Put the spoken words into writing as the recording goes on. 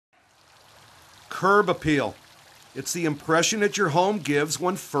Curb appeal. It's the impression that your home gives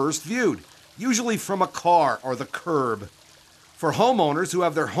when first viewed, usually from a car or the curb. For homeowners who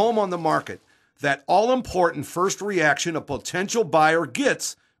have their home on the market, that all-important first reaction a potential buyer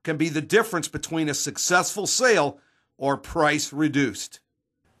gets can be the difference between a successful sale or price reduced.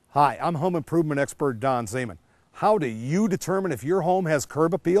 Hi, I'm home improvement expert Don Zeman. How do you determine if your home has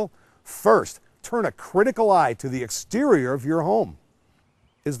curb appeal? First, turn a critical eye to the exterior of your home.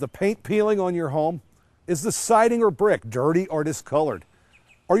 Is the paint peeling on your home? Is the siding or brick dirty or discolored?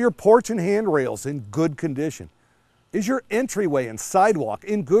 Are your porch and handrails in good condition? Is your entryway and sidewalk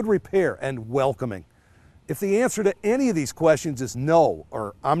in good repair and welcoming? If the answer to any of these questions is no,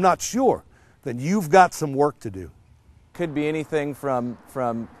 or I'm not sure, then you've got some work to do. Could be anything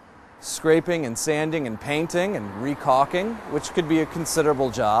from scraping and sanding and painting and recaulking, which could be a considerable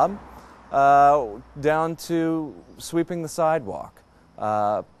job, down to sweeping the sidewalk,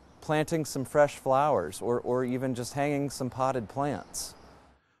 planting some fresh flowers, or even just hanging some potted plants.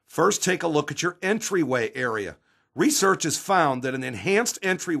 First, take a look at your entryway area. Research has found that an enhanced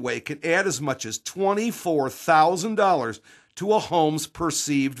entryway can add as much as $24,000 to a home's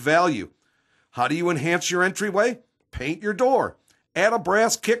perceived value. How do you enhance your entryway? Paint your door. Add a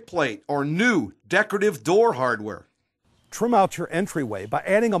brass kick plate or new decorative door hardware. Trim out your entryway by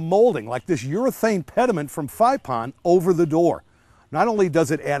adding a molding like this urethane pediment from Fypon over the door. Not only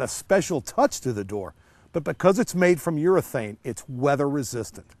does it add a special touch to the door, but because it's made from urethane, it's weather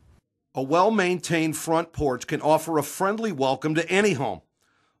resistant. A well-maintained front porch can offer a friendly welcome to any home,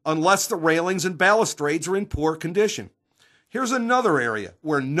 unless the railings and balustrades are in poor condition. Here's another area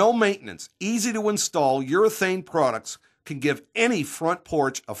where no maintenance, easy to install urethane products can give any front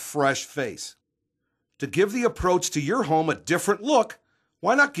porch a fresh face. To give the approach to your home a different look,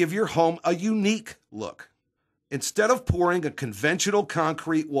 why not give your home a unique look? Instead of pouring a conventional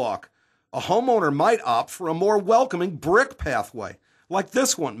concrete walk, a homeowner might opt for a more welcoming brick pathway, like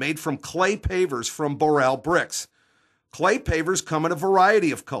this one made from clay pavers from Boral Bricks. Clay pavers come in a variety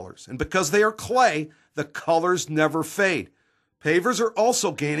of colors, and because they are clay, the colors never fade. Pavers are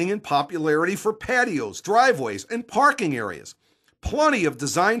also gaining in popularity for patios, driveways, and parking areas. Plenty of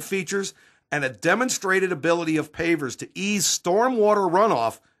design features and a demonstrated ability of pavers to ease stormwater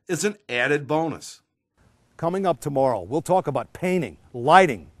runoff is an added bonus. Coming up tomorrow, we'll talk about painting,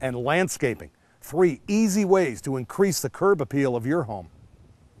 lighting, and landscaping. 3 easy ways to increase the curb appeal of your home.